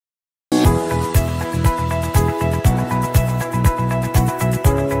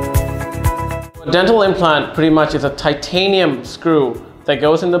A dental implant pretty much is a titanium screw that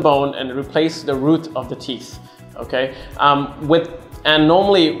goes in the bone and replaces the root of the teeth. Okay, and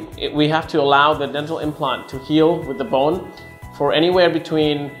normally we have to allow the dental implant to heal with the bone for anywhere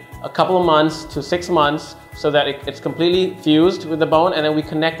between a couple of months to 6 months, so that it's completely fused with the bone, and then we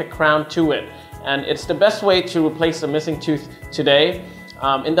connect the crown to it. And it's the best way to replace a missing tooth today.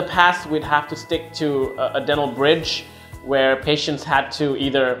 In the past, we'd have to stick to a dental bridge, where patients had to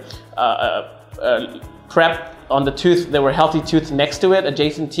either prep on the tooth, there were healthy teeth next to it,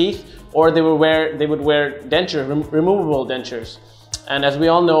 adjacent teeth, or they would wear removable dentures. And as we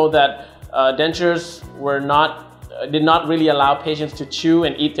all know that dentures did not really allow patients to chew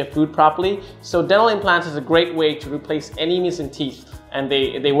and eat their food properly. So dental implants is a great way to replace any missing teeth, and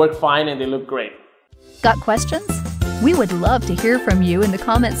they work fine and they look great. Got questions? We would love to hear from you in the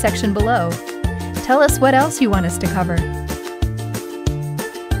comment section below. Tell us what else you want us to cover.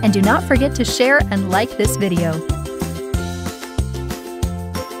 And do not forget to share and like this video.